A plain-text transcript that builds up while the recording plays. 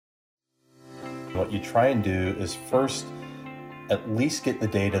What you try and do is first at least get the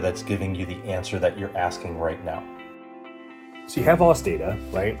data that's giving you the answer that you're asking right now. So you have all this data,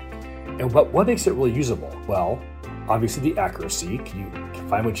 right? And what makes it really usable? Well, obviously the accuracy. Can you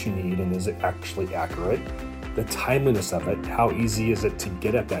find what you need, and is it actually accurate? The timeliness of it. How easy is it to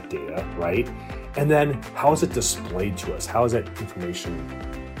get at that data, right? And then how is it displayed to us? How is that information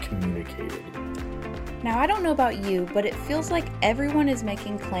communicated? Now, I don't know about you, but it feels like everyone is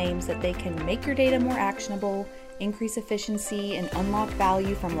making claims that they can make your data more actionable, increase efficiency, and unlock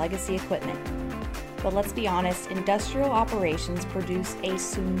value from legacy equipment. But let's be honest, industrial operations produce a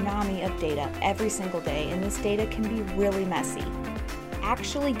tsunami of data every single day, and this data can be really messy.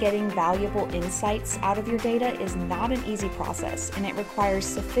 Actually getting valuable insights out of your data is not an easy process, and it requires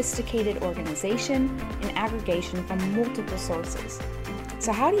sophisticated organization and aggregation from multiple sources.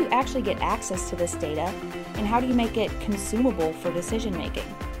 So how do you actually get access to this data, and how do you make it consumable for decision making?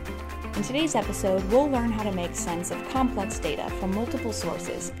 In today's episode, we'll learn how to make sense of complex data from multiple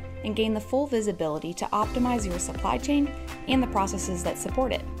sources and gain the full visibility to optimize your supply chain and the processes that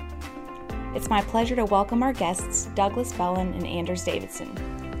support it. It's my pleasure to welcome our guests, Douglas Bellin and Anders Davidson.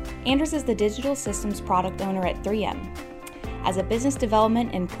 Anders is the Digital Systems Product Owner at 3M. As a business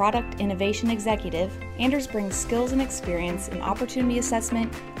development and product innovation executive, Anders brings skills and experience in opportunity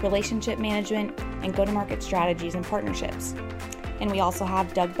assessment, relationship management, and go-to-market strategies and partnerships. And we also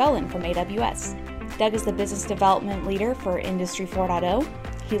have Doug Bellin from AWS. Doug is the business development leader for Industry 4.0.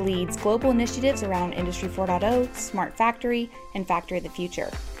 He leads global initiatives around Industry 4.0, Smart Factory, and Factory of the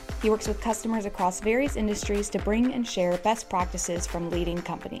Future. He works with customers across various industries to bring and share best practices from leading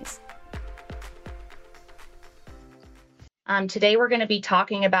companies. Today we're going to be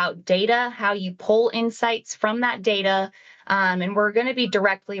talking about data, how you pull insights from that data, and we're going to be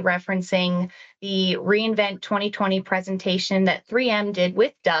directly referencing the reInvent 2020 presentation that 3M did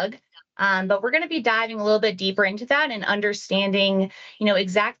with Doug. But we're going to be diving a little bit deeper into that and understanding,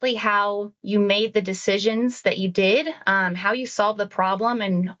 exactly how you made the decisions that you did, how you solved the problem,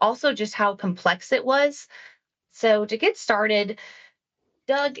 and also just how complex it was. So to get started,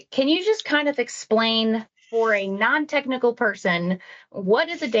 Doug, can you just kind of explain for a non-technical person, what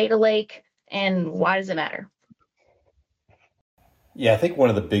is a data lake and why does it matter? Yeah, I think one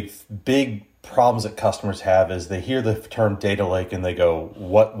of the big problems that customers have is they hear the term data lake and they go,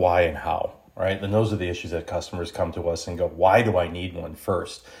 what, why, and how, right? And those are the issues that customers come to us and go, why do I need one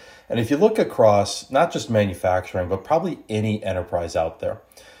first? And if you look across not just manufacturing, but probably any enterprise out there,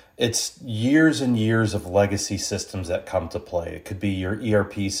 it's years and years of legacy systems that come to play. It could be your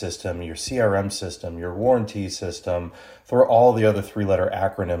ERP system, your CRM system, your warranty system, for all the other three-letter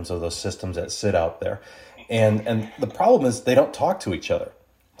acronyms of those systems that sit out there. And the problem is they don't talk to each other.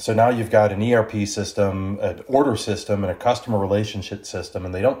 So now you've got an ERP system, an order system, and a customer relationship system,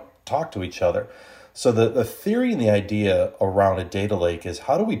 and they don't talk to each other. So the theory and the idea around a data lake is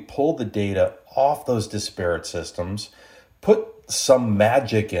how do we pull the data off those disparate systems, put some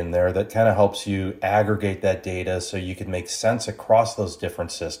magic in there that kind of helps you aggregate that data so you can make sense across those different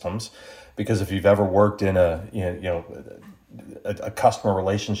systems. Because if you've ever worked in a customer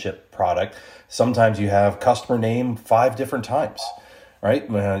relationship product, sometimes you have customer name 5 different times, right?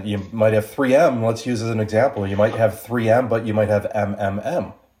 You might have 3M, let's use as an example. You might have 3M, but you might have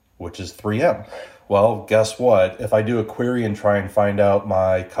MMM, which is 3M. Well, guess what? If I do a query and try and find out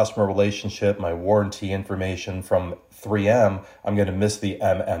my customer relationship, my warranty information from 3M, I'm going to miss the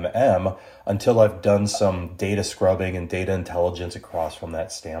MMM until I've done some data scrubbing and data intelligence across from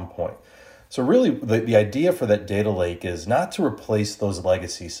that standpoint. So really, the idea for that data lake is not to replace those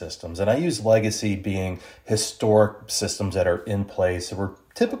legacy systems. And I use legacy being historic systems that are in place that were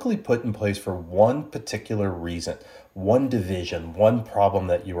typically put in place for one particular reason, one division, one problem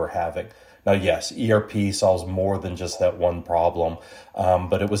that you were having. Now, yes, ERP solves more than just that one problem,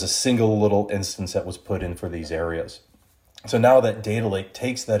 but it was a single little instance that was put in for these areas. So now that data lake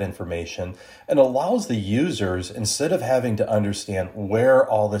takes that information and allows the users, instead of having to understand where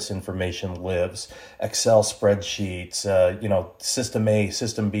all this information lives, Excel spreadsheets, system A,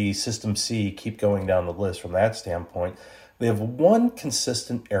 system B, system C, keep going down the list from that standpoint, they have one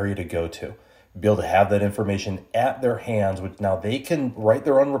consistent area to go to. Be able to have that information at their hands, which now they can write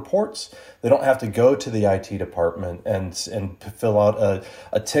their own reports. They don't have to go to the IT department and fill out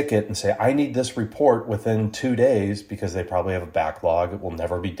a ticket and say, I need this report within 2 days, because they probably have a backlog. It will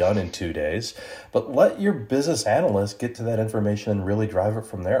never be done in 2 days. But let your business analyst get to that information and really drive it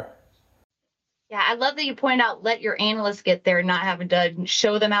from there. Yeah, I love that you point out, let your analysts get there, not having to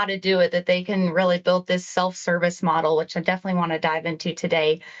show them how to do it, that they can really build this self-service model, which I definitely want to dive into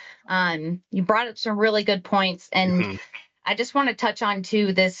today. You brought up some really good points, and I just want to touch on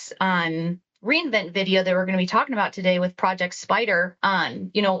too this reInvent video that we're going to be talking about today with Project Spider.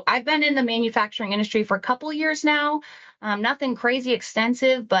 I've been in the manufacturing industry for a couple of years now. Nothing crazy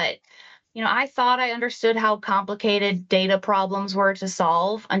extensive, but I thought I understood how complicated data problems were to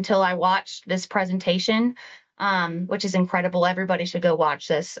solve until I watched this presentation, which is incredible. Everybody should go watch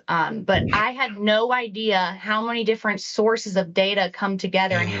this. But I had no idea how many different sources of data come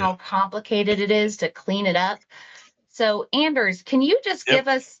together and how complicated it is to clean it up. So, Anders, can you just give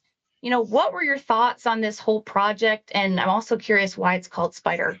us, what were your thoughts on this whole project? And I'm also curious why it's called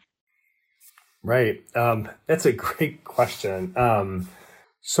Spider. Right. That's a great question.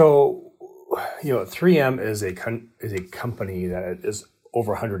 So, 3M is a company that is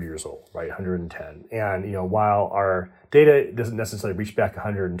over 100 years old, right? 110. And, while our data doesn't necessarily reach back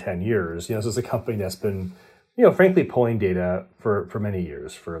 110 years, this is a company that's been, frankly, pulling data for many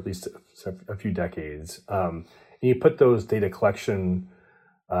years, for at least a few decades. And you put those data collection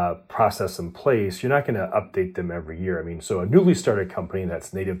process in place, you're not going to update them every year. So a newly started company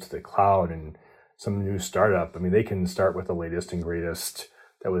that's native to the cloud and some new startup, they can start with the latest and greatest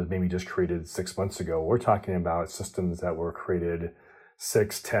that was maybe just created 6 months ago. We're talking about systems that were created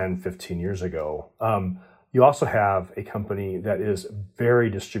 6, 10, 15 years ago. You also have a company that is very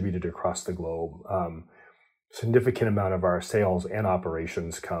distributed across the globe. Significant amount of our sales and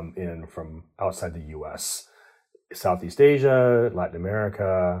operations come in from outside the US, Southeast Asia, Latin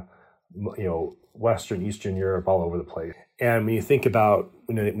America, Western, Eastern Europe, all over the place. And when you think about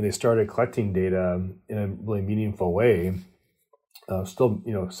when they started collecting data in a really meaningful way, still,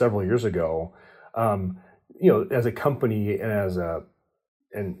 several years ago, as a company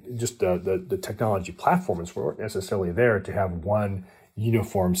and just the technology platforms weren't necessarily there to have one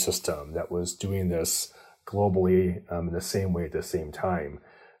uniform system that was doing this globally in the same way at the same time.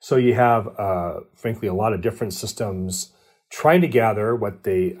 So you have, frankly, a lot of different systems trying to gather what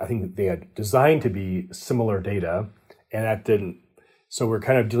I think they had designed to be similar data, and that didn't. So we're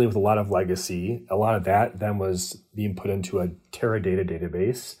kind of dealing with a lot of legacy. A lot of that then was being put into a Teradata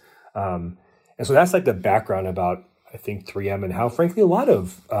database. And so that's like the background about, I think, 3M and how, frankly, a lot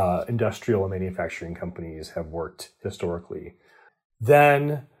of industrial and manufacturing companies have worked historically.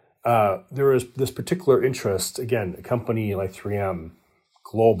 Then there is this particular interest, again, a company like 3M,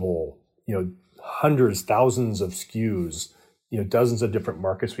 global, hundreds, thousands of SKUs, dozens of different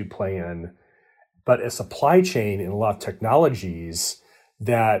markets we play in, but a supply chain and a lot of technologies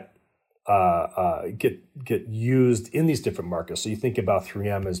that get used in these different markets. So you think about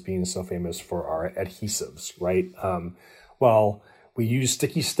 3M as being so famous for our adhesives, right? Well, we use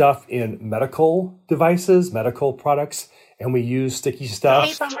sticky stuff in medical devices, medical products, and we use sticky stuff.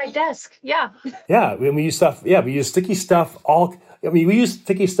 Tape on my desk, yeah. Yeah, we use stuff. Yeah, we use sticky stuff. We use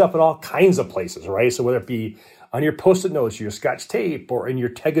sticky stuff in all kinds of places, right? So whether it be on your Post-it notes, your Scotch tape, or in your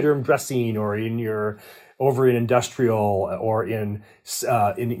Tegaderm dressing, or over in industrial, or in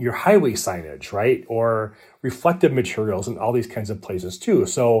your highway signage, right? Or reflective materials and all these kinds of places too.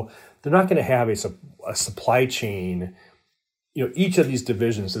 So they're not going to have a supply chain. Each of these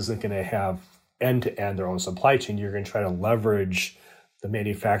divisions isn't going to have end-to-end their own supply chain. You're going to try to leverage the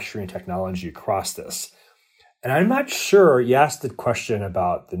manufacturing technology across this. And I'm not sure, you asked the question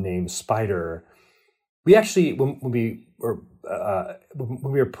about the name Spider. We actually, when we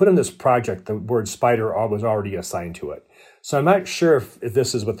were put on this project, the word Spider was already assigned to it. So I'm not sure if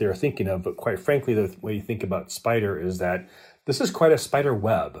this is what they were thinking of, but quite frankly, the way you think about Spider is that this is quite a spider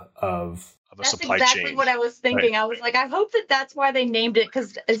web of a supply chain. That's exactly what I was thinking. Right. I was like, I hope that's why they named it,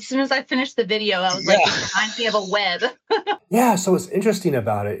 because as soon as I finished the video, I was like, it reminds me of a web. Yeah, so what's interesting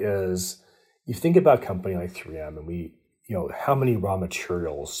about it is you think about a company like 3M and how many raw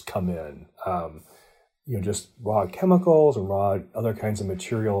materials come in, just raw chemicals and raw other kinds of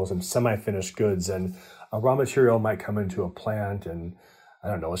materials and semi-finished goods. And a raw material might come into a plant and, I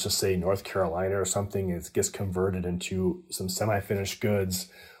don't know, let's just say North Carolina or something, it gets converted into some semi-finished goods,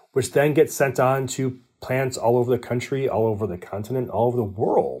 which then gets sent on to plants all over the country, all over the continent, all over the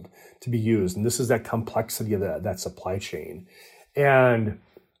world to be used. And this is that complexity of that supply chain. And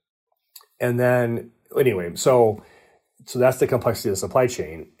then, anyway, so that's the complexity of the supply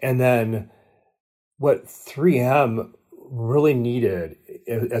chain. And then what 3M really needed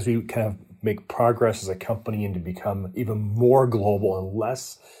as we kind of make progress as a company and to become even more global and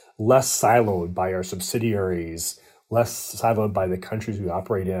less siloed by our subsidiaries, less siloed by the countries we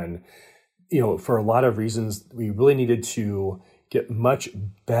operate in, for a lot of reasons, we really needed to get much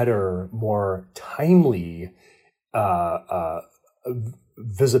better, more timely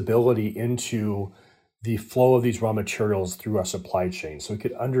visibility into the flow of these raw materials through our supply chain, so we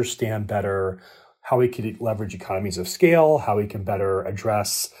could understand better how we could leverage economies of scale, how we can better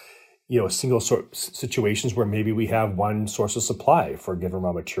address, single situations where maybe we have one source of supply for a given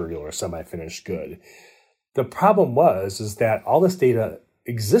raw material or semi-finished good. The problem is that all this data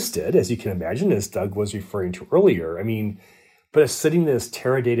existed, as you can imagine, as Doug was referring to earlier. I mean, but it's sitting in this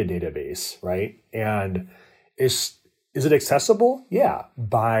Teradata database, right? And is it accessible? Yeah,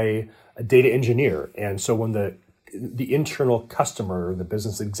 by a data engineer. And so when the internal customer, the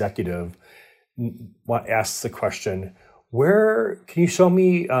business executive, asks the question, can you show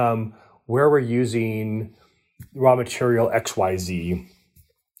me where we're using raw material XYZ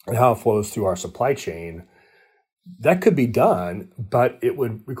and how it flows through our supply chain? That could be done, but it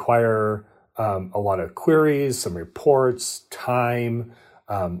would require a lot of queries, some reports, time,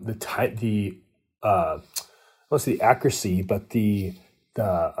 the accuracy, but the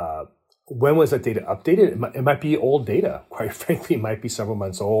when was that data updated? It might be old data. Quite frankly, it might be several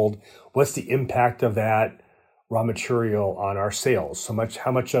months old. What's the impact of that raw material on our sales? How much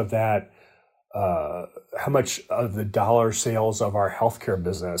of the dollar sales of our healthcare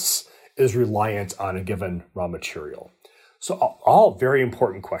business is reliant on a given raw material? So all very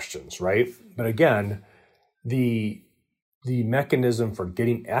important questions, right? But again, the mechanism for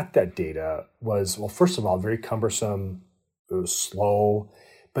getting at that data was, well, first of all, very cumbersome. It was slow.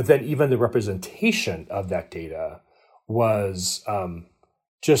 But then even the representation of that data was I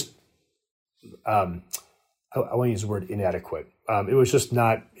want to use the word inadequate. It was just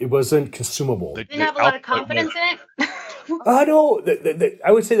not, it wasn't consumable. Didn't have a lot of confidence in it? No,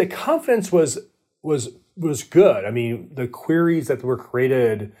 I would say the confidence was good. I mean, the queries that were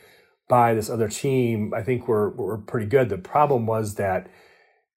created by this other team, I think were pretty good. The problem was that,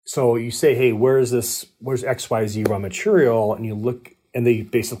 so you say, hey, where's XYZ raw material? And you look, and they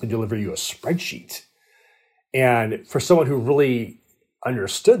basically deliver you a spreadsheet. And for someone who really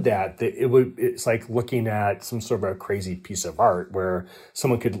understood that, it's like looking at some sort of a crazy piece of art where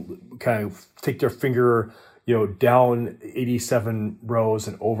someone could kind of take their finger, down 87 rows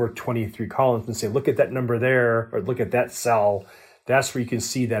and over 23 columns and say, look at that number there, or look at that cell. That's where you can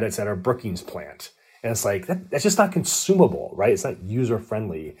see that it's at our Brookings plant. And it's like, that's just not consumable, right? It's not user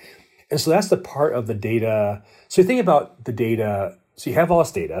friendly. And so that's the part of the data. So you think about the data. So you have all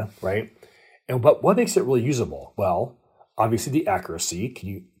this data, right? And what makes it really usable? Well, obviously the accuracy. Can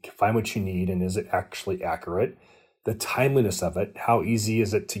you find what you need, and is it actually accurate? The timeliness of it. How easy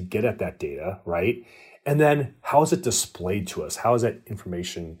is it to get at that data, right? And then how is it displayed to us? How is that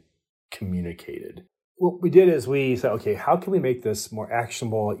information communicated? What we did is we said, okay, how can we make this more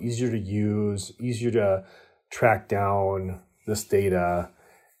actionable, easier to use, easier to track down this data,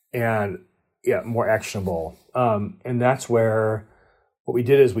 and more actionable? And that's where what we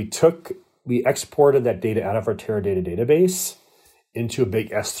did is we exported that data out of our Teradata database into a big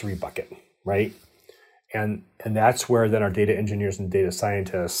S3 bucket, right? And that's where then our data engineers and data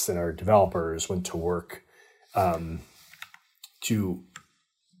scientists and our developers went to work.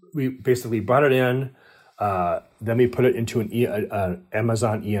 We basically brought it in, then we put it into an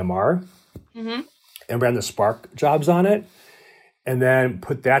Amazon EMR, and ran the Spark jobs on it, and then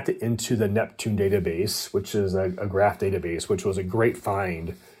put that into the Neptune database, which is a graph database, which was a great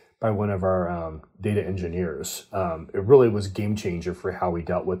find by one of our data engineers. It really was a game changer for how we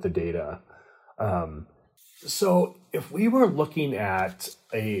dealt with the data. So if we were looking at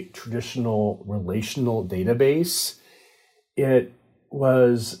a traditional relational database, it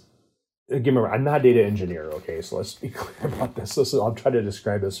was, again, remember, I'm not a data engineer, okay? So let's be clear about this. I'll try to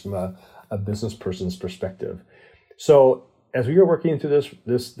describe this from a business person's perspective. So as we were working through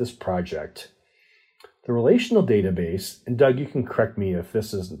this project, the relational database, and Doug, you can correct me if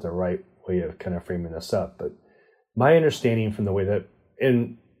this isn't the right way of kind of framing this up, but my understanding from the way that,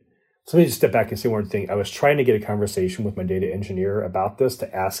 and so let me just step back and say one thing. I was trying to get a conversation with my data engineer about this,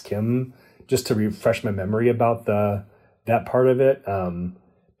 to ask him just to refresh my memory about that part of it.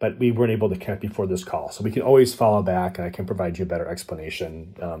 But we weren't able to connect before this call. So we can always follow back, and I can provide you a better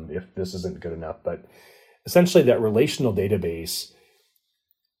explanation if this isn't good enough. But essentially that relational database,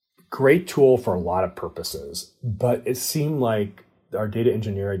 great tool for a lot of purposes, but it seemed like our data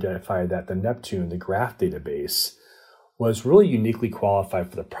engineer identified that the Neptune, the graph database, was really uniquely qualified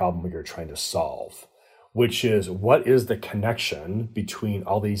for the problem we were trying to solve, which is, what is the connection between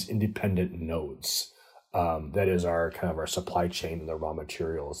all these independent nodes? That is our supply chain and the raw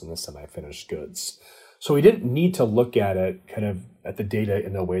materials and the semi-finished goods. So we didn't need to look at it kind of at the data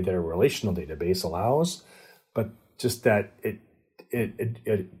in the way that a relational database allows, but just that it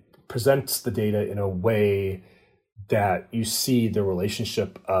presents the data in a way that you see the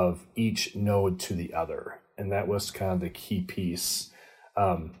relationship of each node to the other. And that was kind of the key piece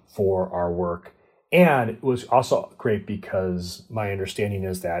for our work. And it was also great because my understanding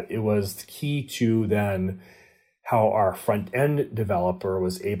is that it was key to then how our front end developer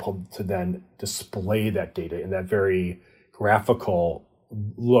was able to then display that data in that very graphical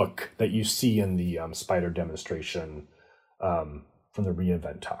look that you see in the Spider demonstration from the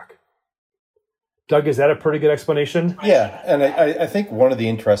reInvent talk. Doug, is that a pretty good explanation? Yeah, and I think one of the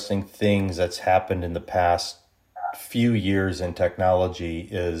interesting things that's happened in the past few years in technology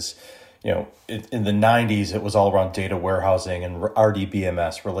is, in the 90s, it was all around data warehousing and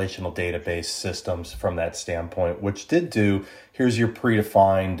RDBMS, relational database systems from that standpoint, which did do, here's your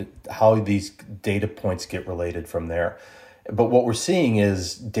predefined, how these data points get related from there. But what we're seeing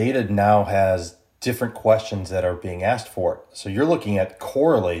is data now has different questions that are being asked for it. So you're looking at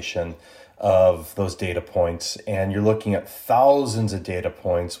correlation of those data points, and you're looking at thousands of data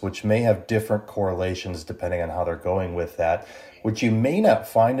points, which may have different correlations depending on how they're going with that, which you may not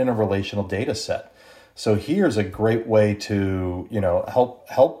find in a relational data set. So here's a great way to,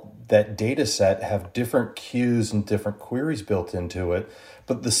 help that data set have different queues and different queries built into it,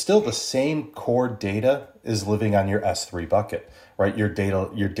 but still the same core data is living on your S3 bucket, right? Your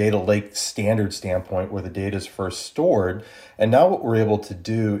data lake standard standpoint where the data is first stored. And now what we're able to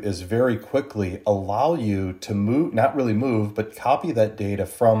do is very quickly allow you to not really move, but copy that data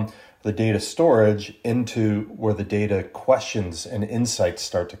from the data storage into where the data questions and insights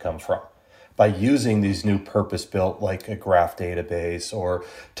start to come from, by using these new purpose-built, like a graph database or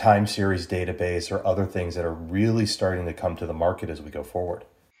time series database or other things that are really starting to come to the market as we go forward.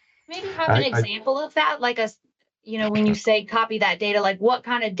 Maybe have an example of that, like when you say copy that data, like what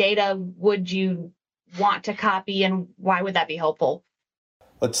kind of data would you want to copy and why would that be helpful?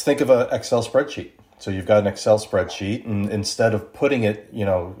 Let's think of an Excel spreadsheet. So you've got an Excel spreadsheet, and instead of putting it,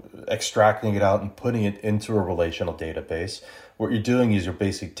 extracting it out and putting it into a relational database, what you're doing is you're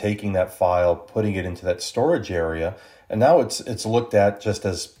basically taking that file, putting it into that storage area, and now it's looked at just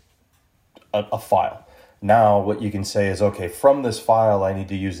as a file. Now what you can say is, okay, from this file, I need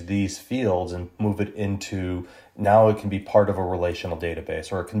to use these fields and move it into, now it can be part of a relational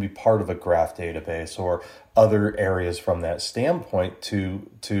database, or it can be part of a graph database, or other areas from that standpoint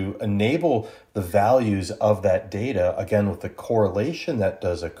to enable the values of that data, again, with the correlation that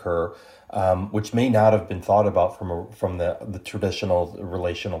does occur, which may not have been thought about from the traditional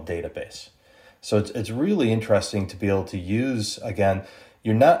relational database. So it's really interesting to be able to use, again,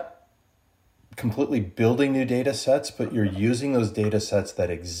 you're not completely building new data sets, but you're using those data sets that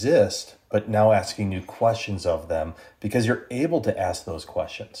exist, but now asking new questions of them because you're able to ask those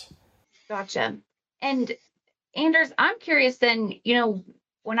questions. Gotcha. And Anders, I'm curious then,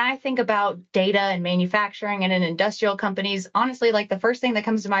 when I think about data and manufacturing and in industrial companies, honestly, like the first thing that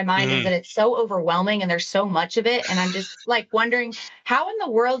comes to my mind is that it's so overwhelming and there's so much of it. And I'm just like wondering, how in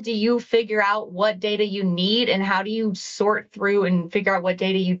the world do you figure out what data you need and how do you sort through and figure out what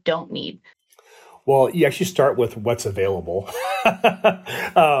data you don't need? Well, you actually start with what's available,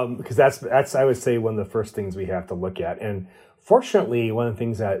 because that's I would say one of the first things we have to look at. And fortunately, one of the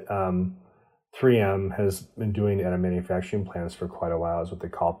things that 3M has been doing at our manufacturing plants for quite a while is what they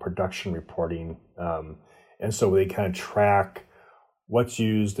call production reporting. And so they kind of track what's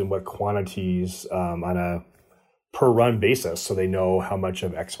used and what quantities on a per run basis. So they know how much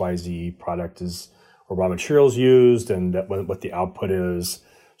of XYZ product is or raw materials used and what the output is.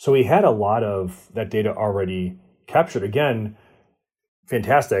 So we had a lot of that data already captured. Again,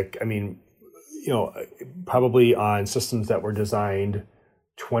 fantastic. I mean, probably on systems that were designed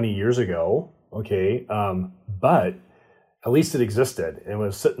 20 years ago, okay, but at least it existed and it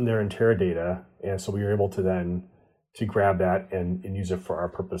was sitting there in Teradata, and so we were able to then to grab that and use it for our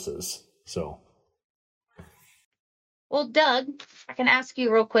purposes. So, well, Doug, I can ask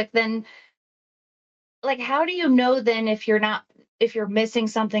you real quick then, like, how do you know then if you're missing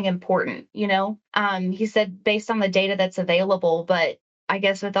something important? He said based on the data that's available, but I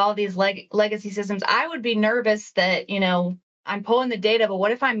guess with all these legacy systems, I would be nervous that, I'm pulling the data, but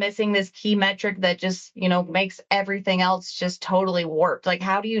what if I'm missing this key metric that just, makes everything else just totally warped? Like,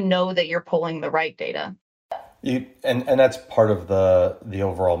 how do you know that you're pulling the right data? And that's part of the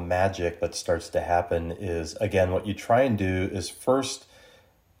overall magic that starts to happen is, again, what you try and do is first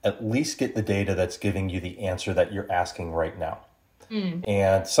at least get the data that's giving you the answer that you're asking right now.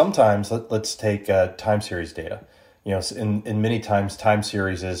 And sometimes let's take time series data. In many times, time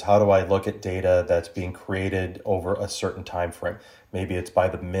series is how do I look at data that's being created over a certain time frame? Maybe it's by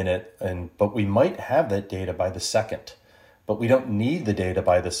the minute, but we might have that data by the second. But we don't need the data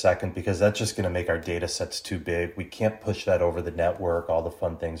by the second because that's just going to make our data sets too big. We can't push that over the network, all the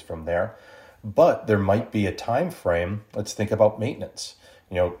fun things from there. But there might be a time frame. Let's think about maintenance.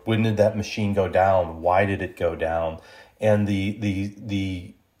 When did that machine go down? Why did it go down? And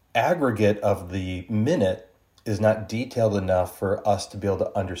the aggregate of the minute is not detailed enough for us to be able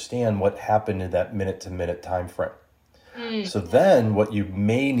to understand what happened in that minute to minute time frame. So then what you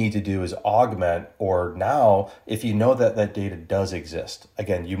may need to do is augment, or now, if you know that that data does exist,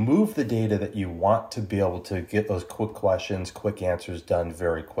 again, you move the data that you want to be able to get those quick questions, quick answers done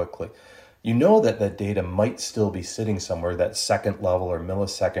very quickly. You know that that data might still be sitting somewhere, that second level or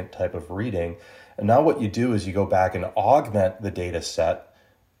millisecond type of reading. And now what you do is you go back and augment the data set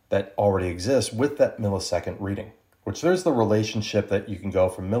that already exists with that millisecond reading, which there's the relationship that you can go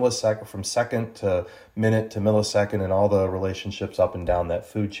from second to minute to millisecond, and all the relationships up and down that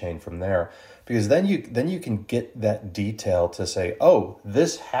food chain from there. Because then you can get that detail to say, oh,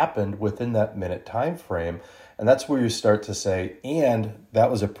 this happened within that minute time frame. And that's where you start to say, and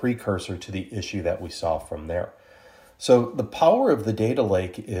that was a precursor to the issue that we saw from there. So the power of the data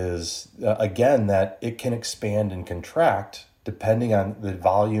lake is, again, that it can expand and contract depending on the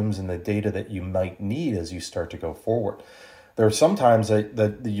volumes and the data that you might need as you start to go forward. There are some times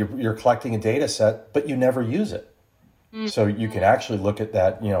that you're collecting a data set, but you never use it. So you can actually look at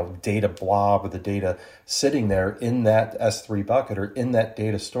that, data blob or the data sitting there in that S3 bucket or in that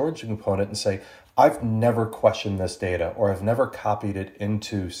data storage component and say, I've never questioned this data, or I've never copied it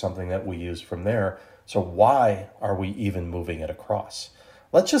into something that we use from there. So why are we even moving it across?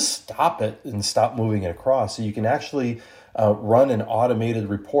 Let's just stop it and stop moving it across. So you can actually run an automated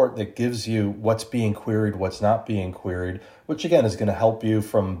report that gives you what's being queried, what's not being queried, which again is going to help you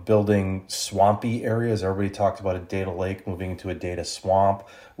from building swampy areas. Everybody talks about a data lake moving into a data swamp,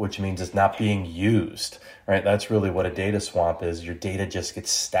 which means it's not being used, right? That's really what a data swamp is. Your data just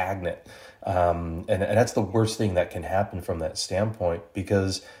gets stagnant. And that's the worst thing that can happen from that standpoint,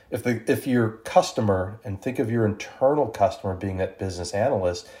 because if your customer, and think of your internal customer being that business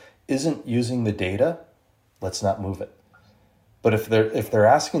analyst, isn't using the data, let's not move it. But if they're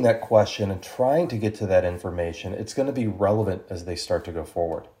asking that question and trying to get to that information, it's going to be relevant as they start to go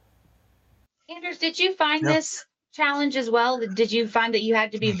forward. Anders, did you find this challenge as well? Did you find that you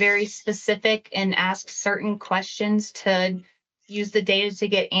had to be very specific and ask certain questions to use the data to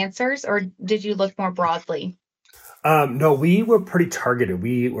get answers, or did you look more broadly? No, we were pretty targeted.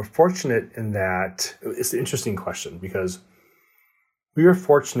 We were fortunate in that, it's an interesting question, because we were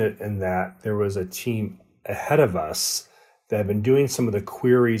fortunate in that there was a team ahead of us that had been doing some of the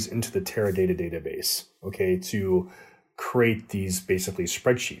queries into the Teradata database, to create these basically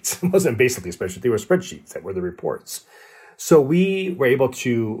spreadsheets. It wasn't basically a spreadsheet, they were spreadsheets that were the reports. So we were able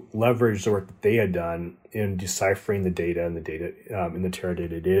to leverage the work that they had done in deciphering the data and the data in the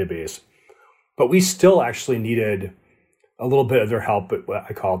Teradata database. But we still actually needed a little bit of their help at what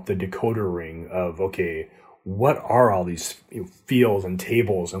I call it the decoder ring of, what are all these fields and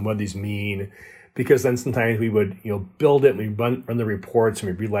tables and what these mean? Because then sometimes we would build it and we run the reports and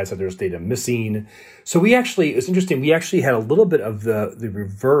we realize that there's data missing. So it's interesting, we actually had a little bit of the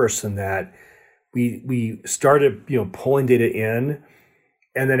reverse in that we started pulling data in,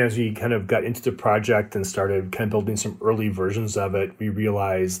 and then as we kind of got into the project and started kind of building some early versions of it, we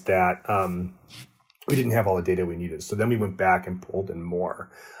realized that we didn't have all the data we needed. So then we went back and pulled in more.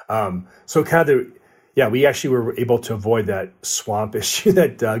 We actually were able to avoid that swamp issue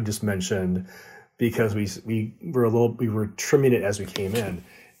that Doug just mentioned, because we were trimming it as we came in.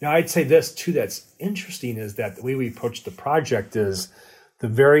 Now, I'd say this too that's interesting is that the way we approached the project is the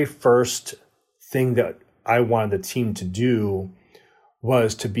very first thing that I wanted the team to do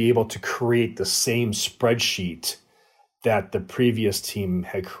was to be able to create the same spreadsheet that the previous team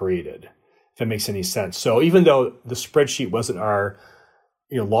had created, if that makes any sense. So even though the spreadsheet wasn't our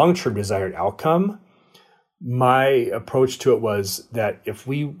long-term desired outcome, my approach to it was that if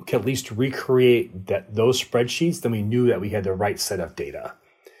we could at least recreate those spreadsheets, then we knew that we had the right set of data,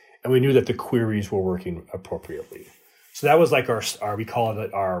 and we knew that the queries were working appropriately. So that was like our we call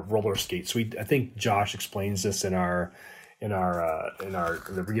it our roller skate. So I think Josh explains this in the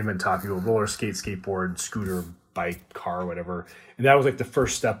reinvent topic, roller skate, skateboard, scooter, bike, car, whatever. And that was like the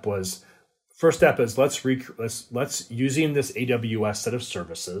first step is let's using this AWS set of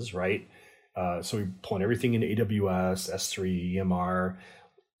services, right? So we pulling everything into AWS, S3, EMR,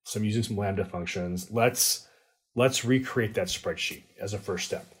 using some Lambda functions. Let's recreate that spreadsheet as a first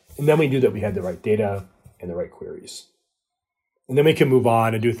step. And then we knew that we had the right data and the right queries. And then we can move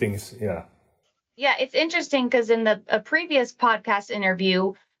on and do things. Yeah. Yeah, it's interesting because in a previous podcast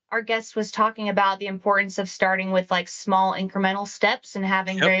interview, our guest was talking about the importance of starting with like small incremental steps and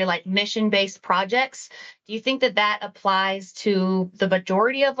having very like mission-based projects. Do you think that applies to the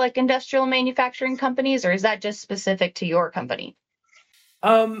majority of like industrial manufacturing companies, or is that just specific to your company?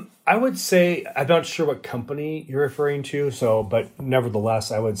 I would say, I'm not sure what company you're referring to, but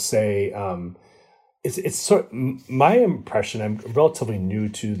nevertheless, I would say it's sort my impression. I'm relatively new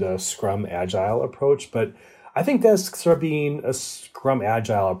to the Scrum Agile approach, but I think that's sort of being a Scrum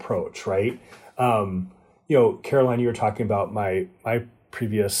Agile approach, right? Caroline, you were talking about my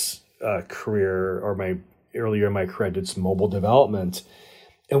previous career, or earlier in my career, I did some mobile development.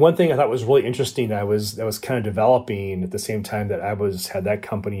 And one thing I thought was really interesting that was kind of developing at the same time that I had that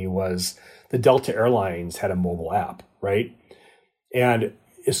company was the Delta Airlines had a mobile app, right? And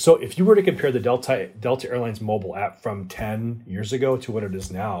so if you were to compare the Delta Airlines mobile app from 10 years ago to what it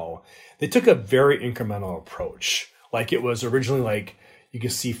is now, they took a very incremental approach. Like, it was originally like you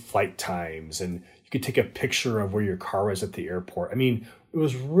could see flight times and you could take a picture of where your car was at the airport. I mean, it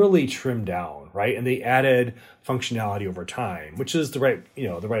was really trimmed down, right? And they added functionality over time, which is the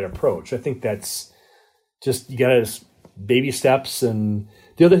right approach. I think that's just, you gotta baby steps. And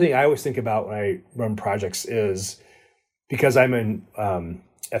the other thing I always think about when I run projects is, because I'm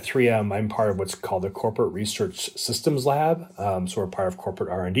at 3M, I'm part of what's called the Corporate Research Systems Lab. So we're part of corporate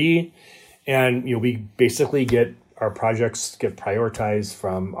R&D, and we basically our projects get prioritized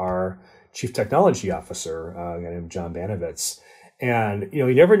from our Chief Technology Officer, a guy named John Banovitz. And,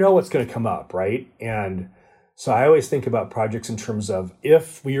 you never know what's going to come up, right? And so I always think about projects in terms of,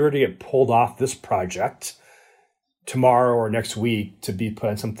 if we were to get pulled off this project tomorrow or next week to be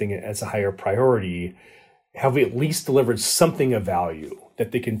put on something as a higher priority, have we at least delivered something of value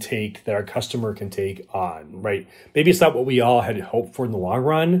that that our customer can take on, right? Maybe it's not what we all had hoped for in the long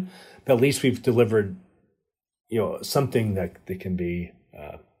run, but at least we've delivered, something that they can be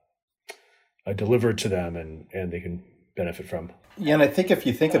delivered to them and they can benefit from. Yeah, and I think if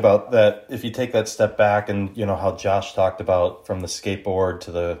you think about that, if you take that step back, and how Josh talked about from the skateboard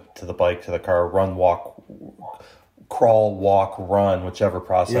to the bike to the car, run, walk, crawl, walk, run, whichever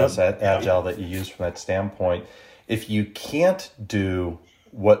process agile that you use from that standpoint, if you can't do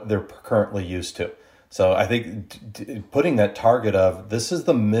what they're currently used to. So I think putting that target of, this is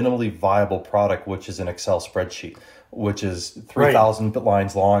the minimally viable product, which is an Excel spreadsheet, which is 3,000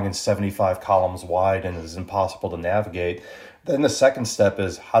 lines long and 75 columns wide and is impossible to navigate. Then the second step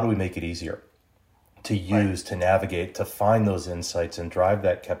is, how do we make it easier to use, to navigate, to find those insights and drive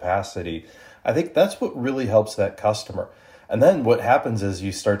that capacity? I think that's what really helps that customer. And then what happens is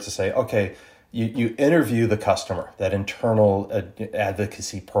you start to say, okay, you interview the customer, that internal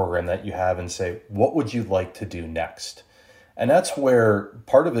advocacy program that you have, and say, what would you like to do next? And that's where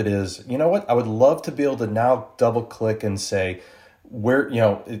part of it is, what? I would love to be able to now double click and say, where,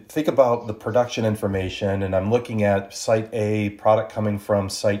 think about the production information, and I'm looking at site A, product coming from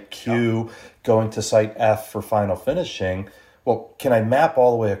site Q, going to site F for final finishing. Well, can I map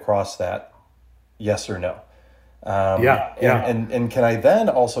all the way across that? Yes or no? And can I then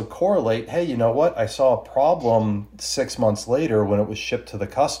also correlate, hey, you know what? I saw a problem 6 months later when it was shipped to the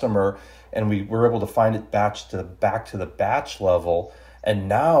customer, and we were able to find it back to the batch level. And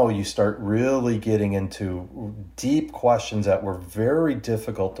now you start really getting into deep questions that were very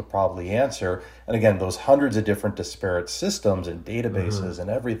difficult to probably answer. And again, those hundreds of different disparate systems and databases and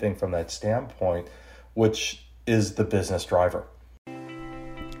everything from that standpoint, which is the business driver.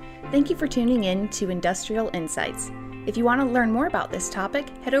 Thank you for tuning in to Industrial Insights. If you want to learn more about this topic,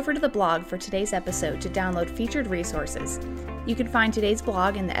 head over to the blog for today's episode to download featured resources. You can find today's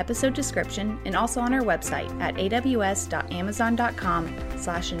blog in the episode description and also on our website at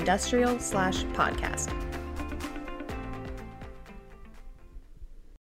aws.amazon.com/industrial/podcast.